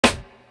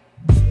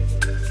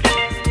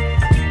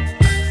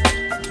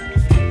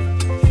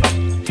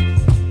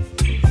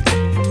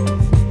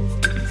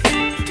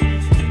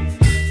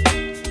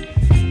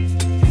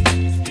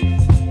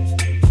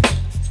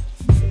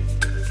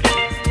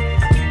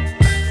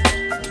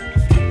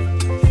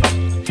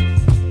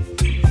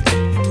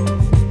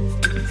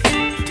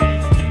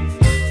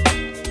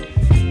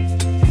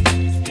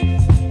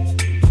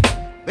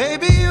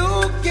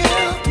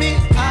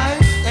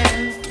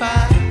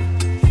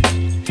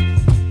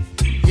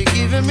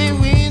giving me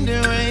wind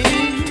and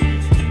rain.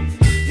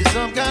 You're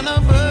some kind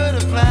of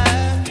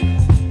butterfly.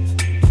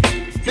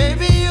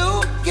 Baby,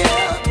 you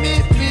give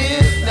me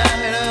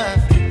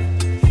midnight.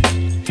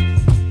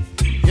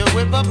 You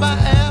whip up my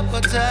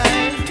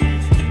appetite.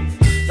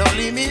 Don't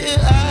leave me here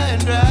high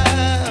and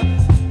dry.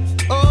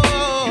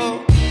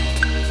 Oh,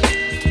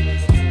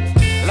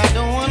 well, I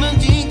don't wanna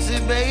jinx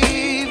it,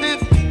 baby.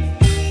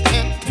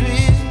 Can't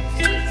twist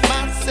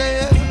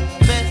myself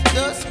at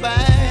the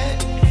spine.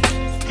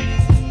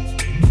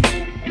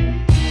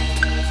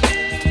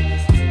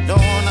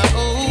 Don't wanna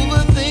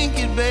overthink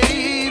it,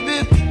 baby.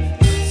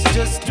 It's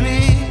just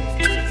twist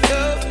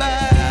your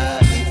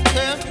body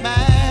and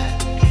mine.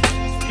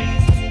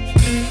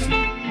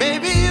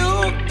 Baby, you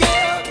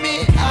give me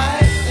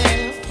ice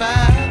and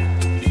fire.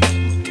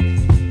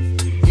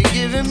 You're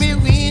giving me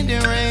wind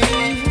and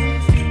rain.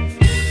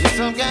 You're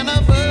some kind of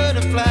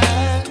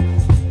butterfly.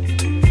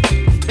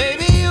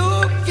 Baby, you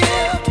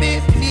give me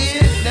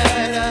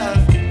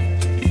midnight.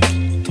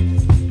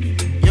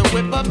 You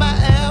whip up my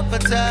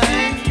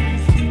appetite.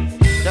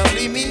 Don't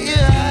leave me here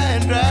high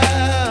and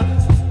dry.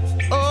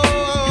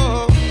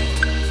 Oh,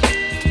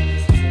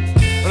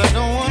 but I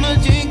don't wanna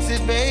jinx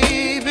it,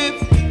 baby.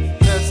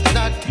 Let's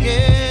not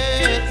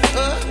get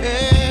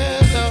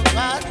ahead of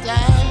my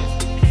time.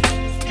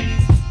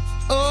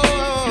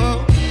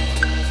 Oh,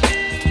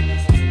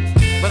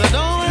 but I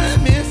don't wanna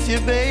miss you,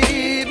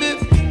 baby.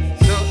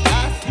 So I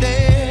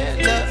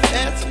stand up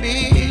and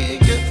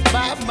speak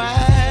my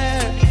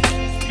mind.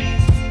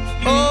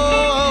 Oh.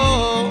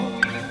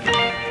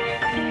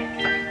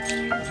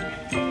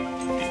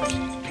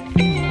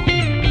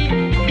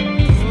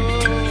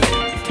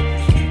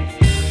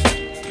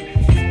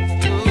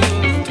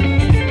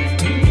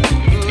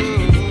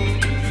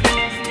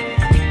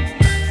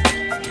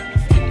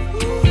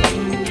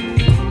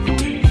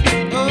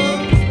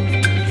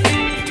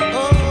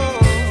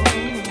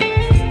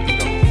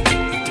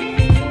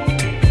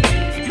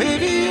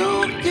 Baby, you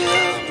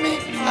give me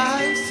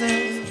ice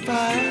and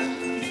fire.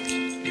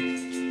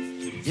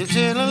 You're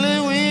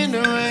chilling wind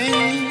and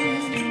rain.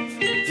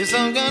 You're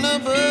some kind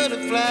of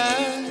butterfly.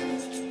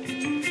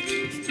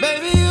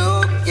 Baby, you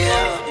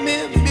give me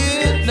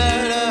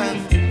midnight.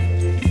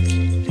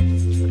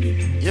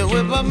 You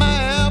whip up my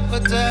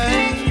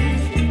appetite.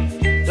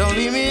 Don't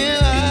leave me here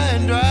high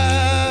and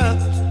dry.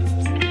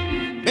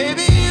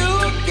 Baby, you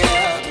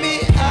give me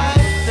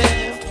ice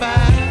and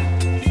fire.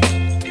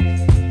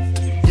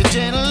 You're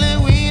channeling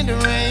wind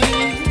and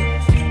rain.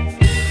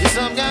 You're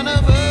some kind of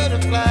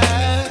butterfly.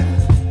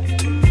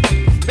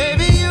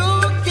 Baby, you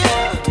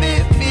give me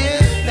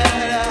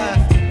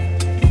midnight.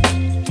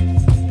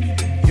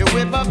 You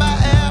whip up my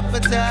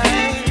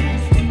appetite.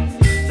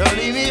 Don't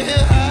leave me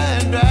here high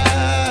and dry.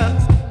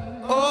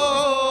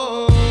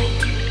 Oh,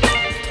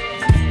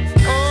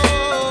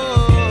 oh,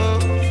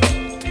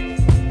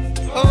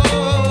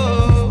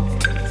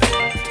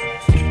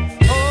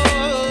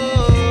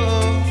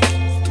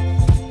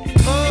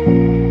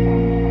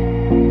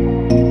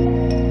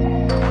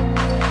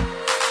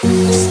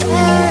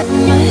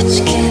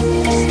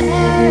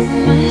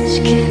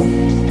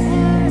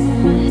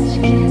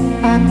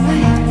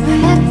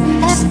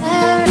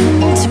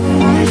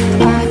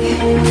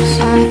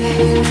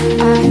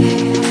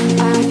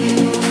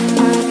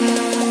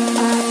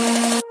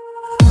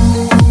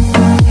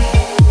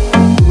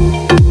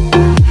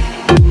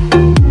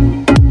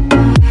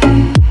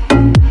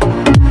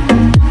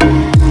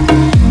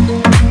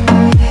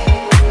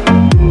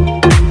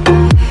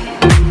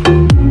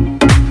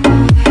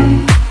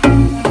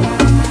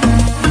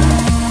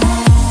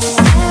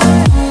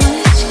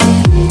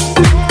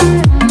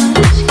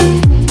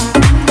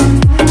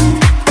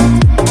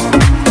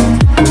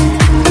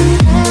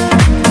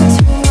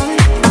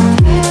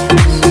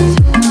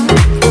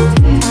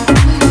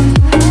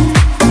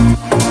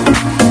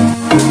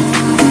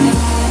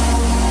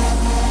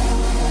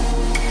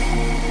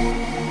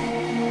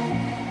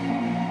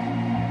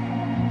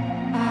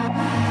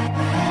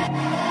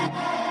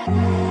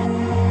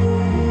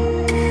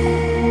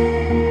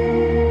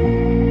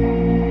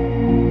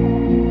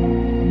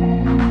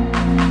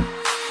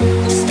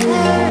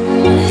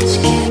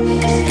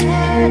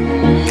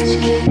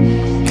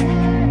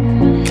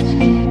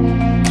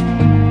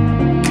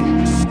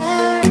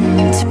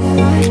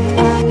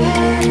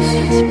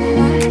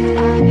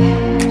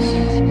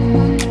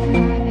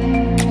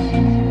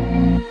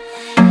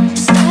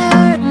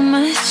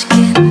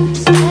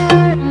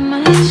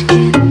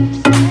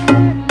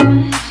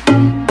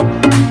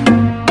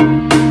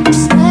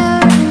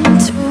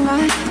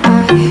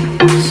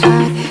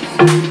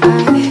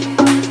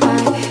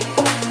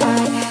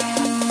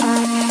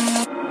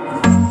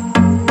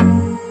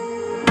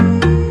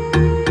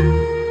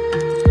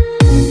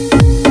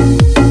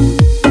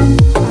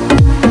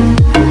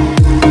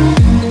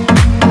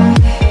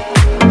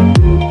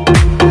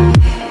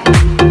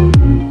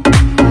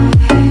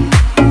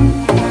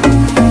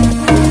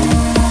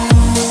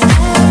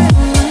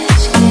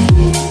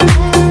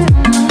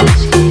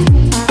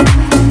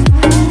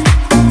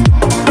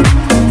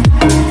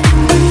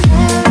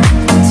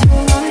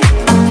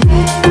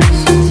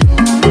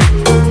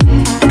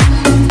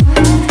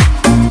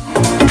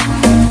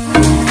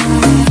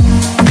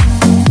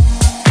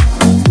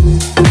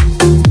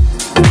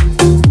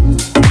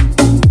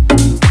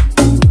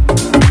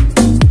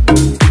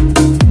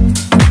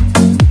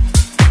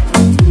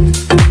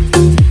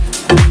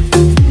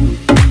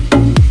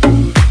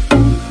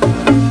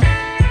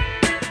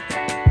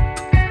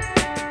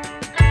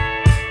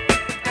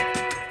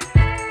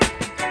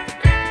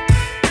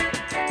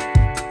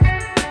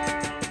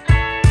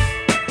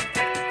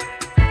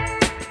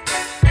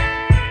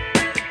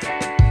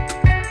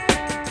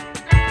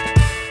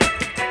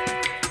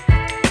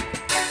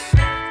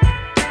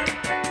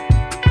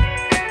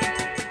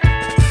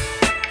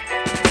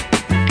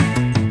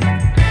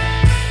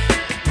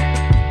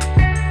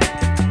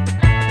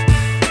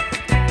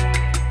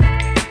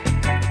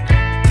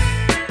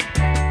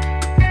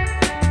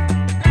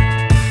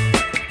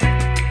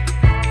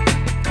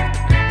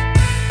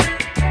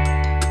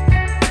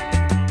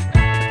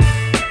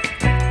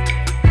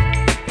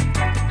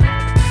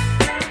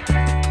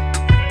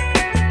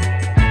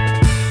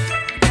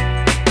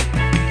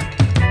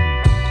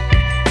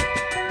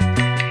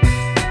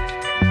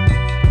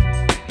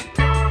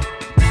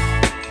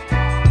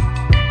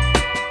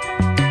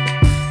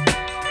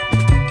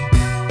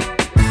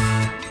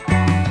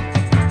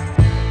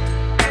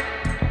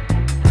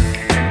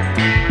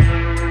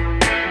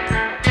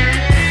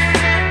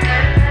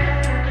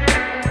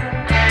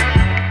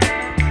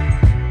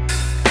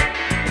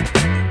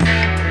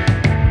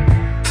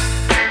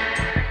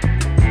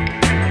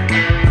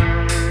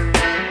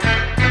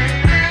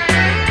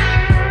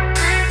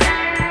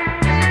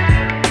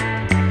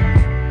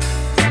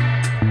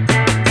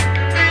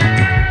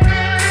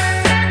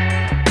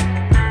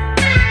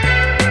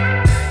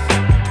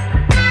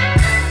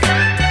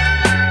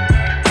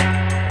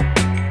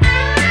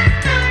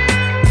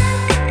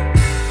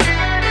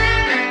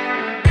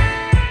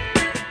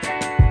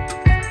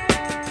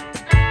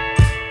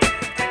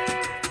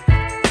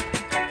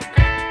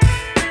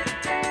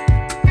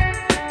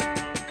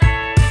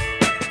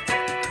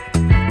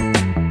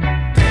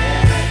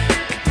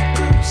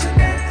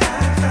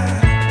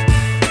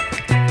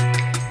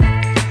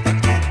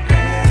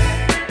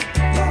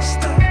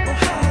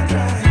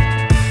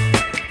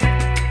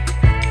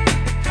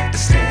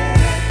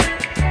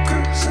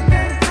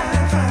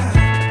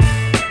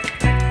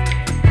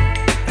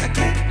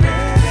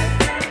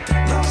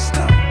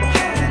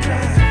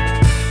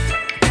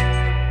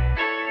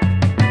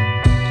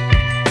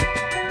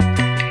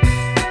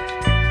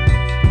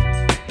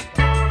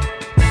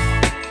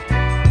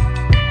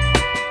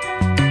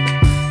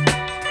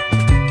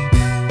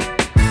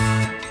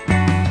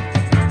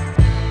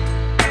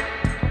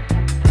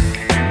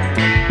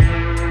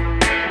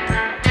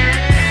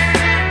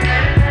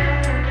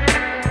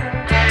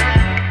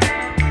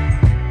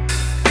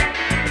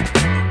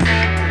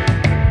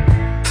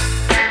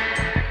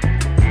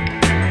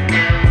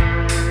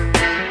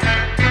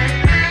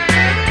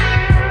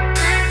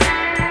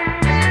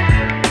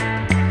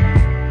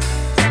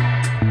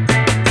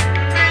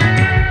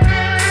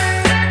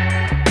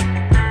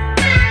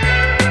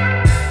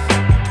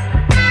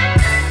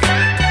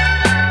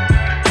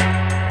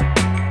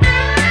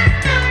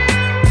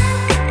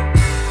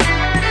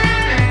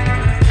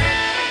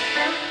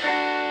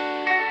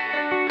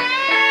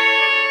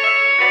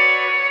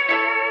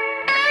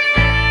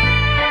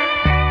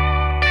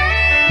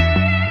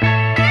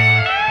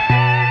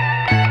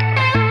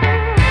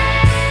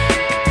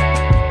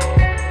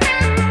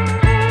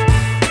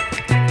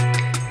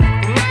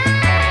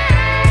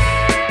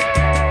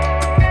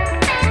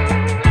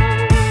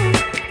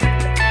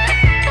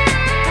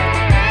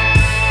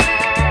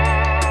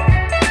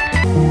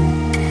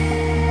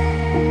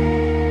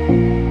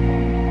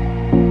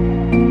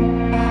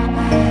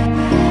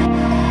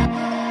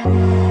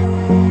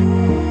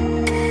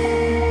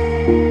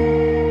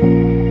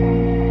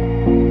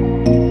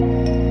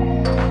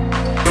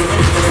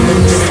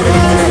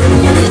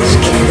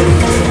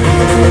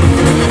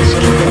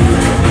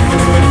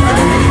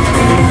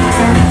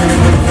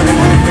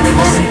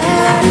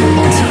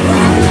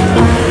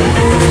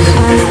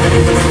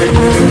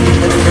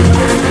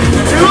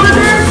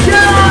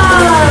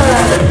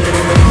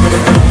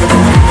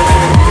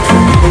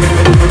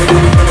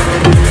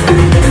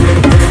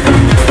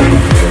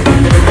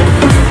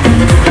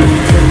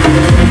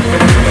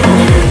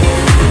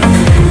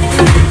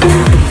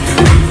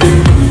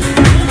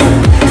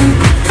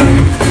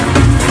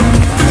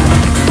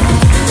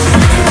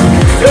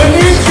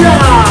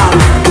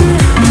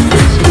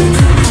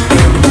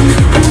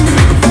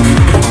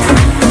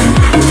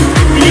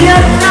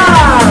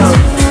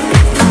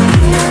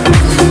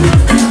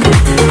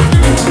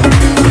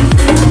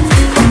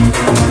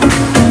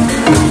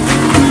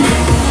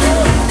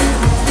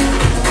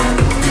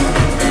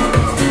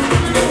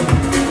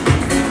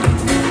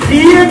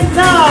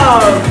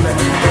 Love